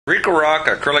RicoRock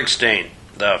acrylic stain,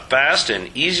 the fast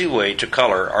and easy way to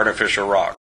color artificial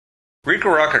rock.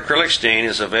 RicoRock acrylic stain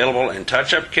is available in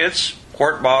touch-up kits,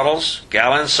 quart bottles,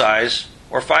 gallon size,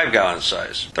 or 5-gallon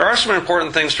size. There are some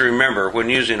important things to remember when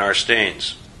using our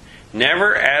stains.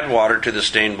 Never add water to the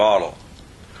stain bottle.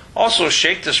 Also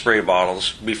shake the spray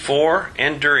bottles before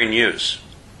and during use.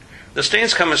 The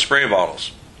stains come in spray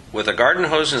bottles. With a garden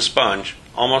hose and sponge,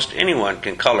 almost anyone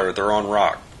can color their own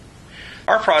rock.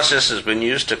 Our process has been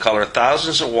used to color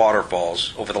thousands of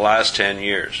waterfalls over the last 10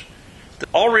 years.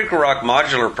 All RicoRock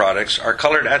modular products are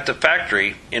colored at the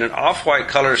factory in an off-white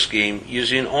color scheme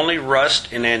using only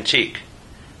rust and antique.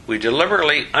 We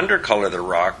deliberately undercolor the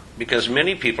rock because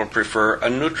many people prefer a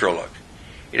neutral look.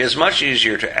 It is much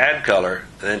easier to add color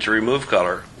than to remove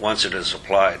color once it is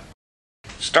applied.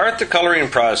 Start the coloring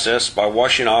process by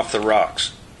washing off the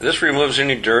rocks. This removes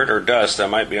any dirt or dust that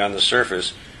might be on the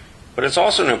surface, but it's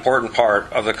also an important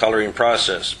part of the coloring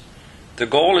process. The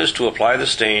goal is to apply the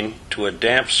stain to a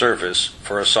damp surface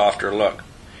for a softer look.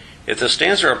 If the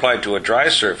stains are applied to a dry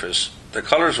surface, the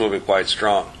colors will be quite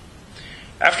strong.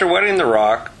 After wetting the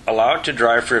rock, allow it to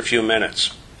dry for a few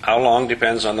minutes. How long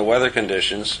depends on the weather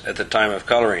conditions at the time of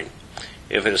coloring.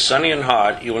 If it is sunny and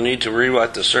hot, you will need to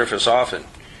re-wet the surface often.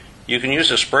 You can use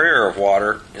a sprayer of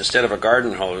water instead of a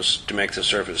garden hose to make the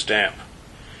surface damp.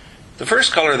 The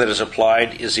first color that is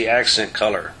applied is the accent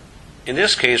color. In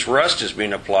this case, rust is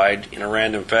being applied in a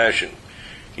random fashion.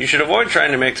 You should avoid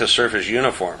trying to make the surface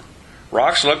uniform.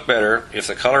 Rocks look better if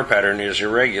the color pattern is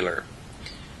irregular.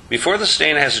 Before the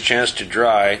stain has a chance to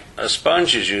dry, a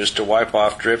sponge is used to wipe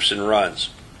off drips and runs.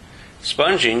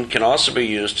 Sponging can also be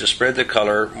used to spread the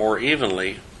color more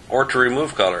evenly or to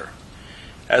remove color.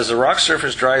 As the rock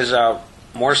surface dries out,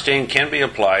 more stain can be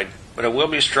applied, but it will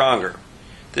be stronger.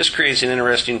 This creates an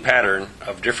interesting pattern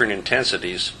of different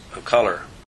intensities of color.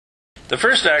 The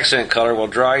first accent color will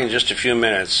dry in just a few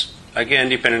minutes, again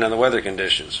depending on the weather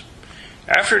conditions.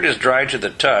 After it is dried to the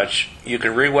touch, you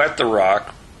can re-wet the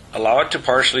rock, allow it to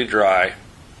partially dry,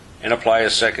 and apply a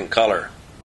second color.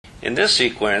 In this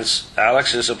sequence,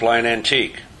 Alex is applying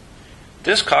antique.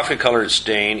 This coffee-colored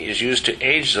stain is used to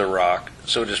age the rock,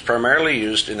 so it is primarily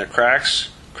used in the cracks,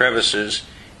 crevices,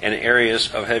 and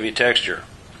areas of heavy texture.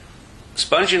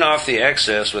 Sponging off the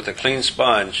excess with a clean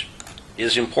sponge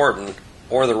is important,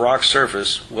 or the rock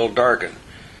surface will darken.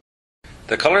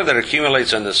 The color that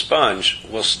accumulates on the sponge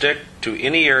will stick to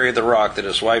any area of the rock that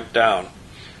is wiped down,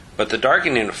 but the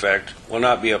darkening effect will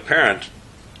not be apparent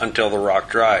until the rock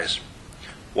dries.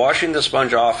 Washing the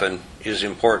sponge often is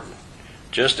important,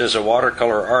 just as a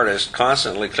watercolor artist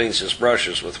constantly cleans his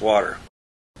brushes with water.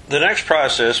 The next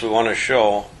process we want to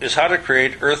show is how to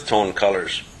create earth tone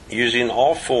colors using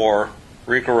all 4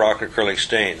 RicoRock acrylic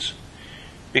stains.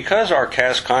 Because our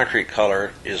cast concrete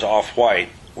color is off-white,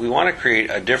 we want to create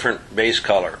a different base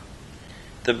color.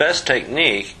 The best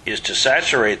technique is to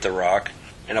saturate the rock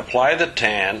and apply the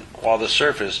tan while the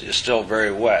surface is still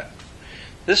very wet.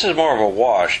 This is more of a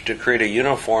wash to create a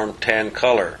uniform tan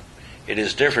color. It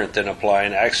is different than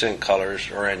applying accent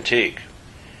colors or antique.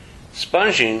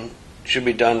 Sponging should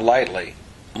be done lightly,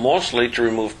 mostly to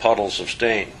remove puddles of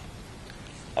stain.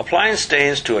 Applying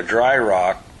stains to a dry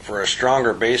rock for a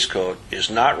stronger base coat is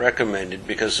not recommended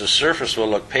because the surface will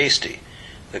look pasty.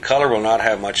 The color will not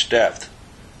have much depth,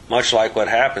 much like what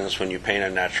happens when you paint a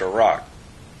natural rock.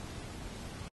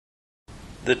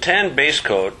 The tan base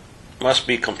coat must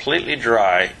be completely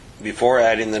dry before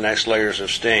adding the next layers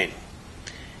of stain.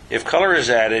 If color is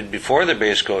added before the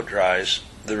base coat dries,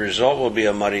 the result will be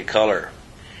a muddy color.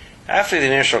 After the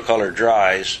initial color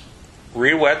dries,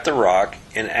 re-wet the rock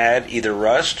and add either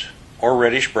rust or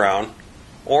reddish brown,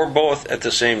 or both at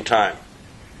the same time.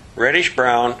 Reddish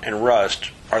brown and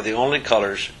rust are the only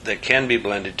colors that can be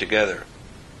blended together.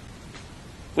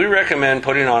 We recommend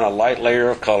putting on a light layer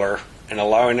of color and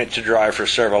allowing it to dry for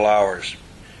several hours.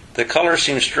 The color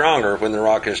seems stronger when the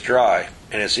rock is dry,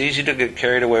 and it's easy to get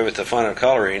carried away with the fun of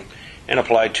coloring and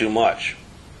apply too much.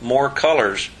 More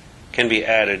colors can be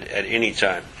added at any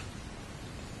time.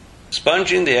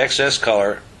 Sponging the excess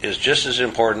color is just as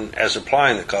important as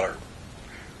applying the color.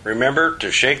 Remember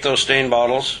to shake those stain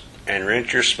bottles and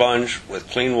rinse your sponge with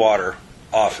clean water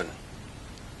often.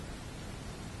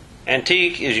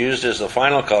 Antique is used as the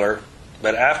final color,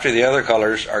 but after the other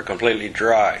colors are completely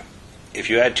dry. If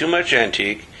you add too much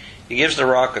antique, it gives the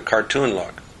rock a cartoon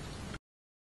look.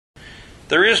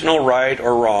 There is no right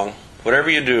or wrong. Whatever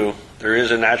you do, there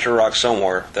is a natural rock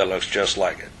somewhere that looks just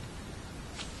like it.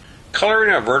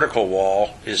 Coloring a vertical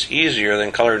wall is easier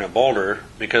than coloring a boulder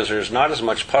because there's not as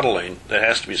much puddling that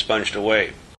has to be sponged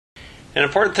away. An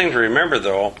important thing to remember,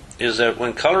 though, is that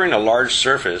when coloring a large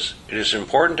surface, it is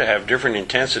important to have different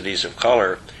intensities of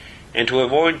color and to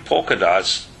avoid polka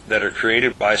dots that are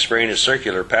created by spraying a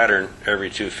circular pattern every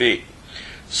 2 feet.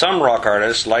 Some rock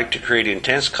artists like to create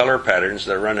intense color patterns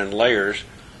that run in layers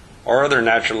or other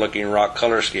natural-looking rock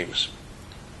color schemes.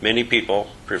 Many people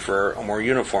prefer a more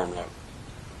uniform look.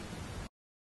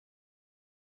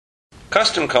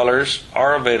 Custom colors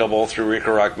are available through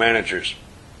RicoRock managers.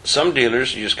 Some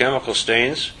dealers use chemical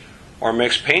stains or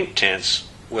mix paint tints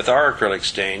with our acrylic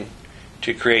stain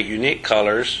to create unique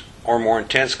colors or more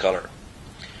intense color.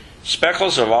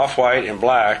 Speckles of off-white and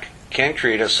black can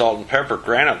create a salt and pepper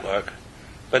granite look,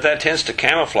 but that tends to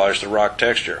camouflage the rock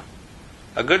texture.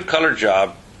 A good color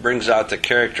job brings out the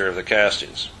character of the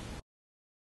castings.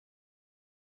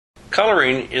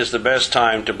 Coloring is the best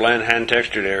time to blend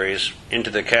hand-textured areas into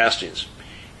the castings.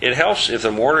 It helps if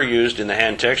the mortar used in the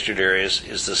hand-textured areas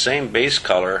is the same base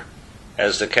color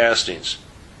as the castings.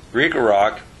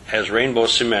 RicoRock has rainbow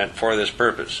cement for this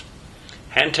purpose.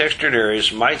 Hand-textured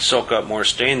areas might soak up more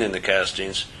stain than the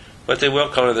castings, but they will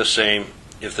color the same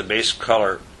if the base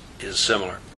color is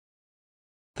similar.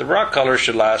 The rock color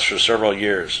should last for several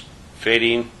years,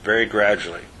 fading very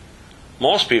gradually.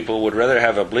 Most people would rather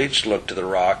have a bleached look to the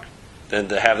rock than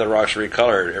to have the rocks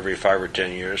recolored every 5 or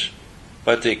 10 years,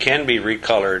 but they can be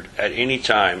recolored at any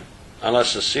time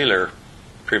unless the sealer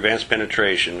prevents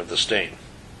penetration of the stain.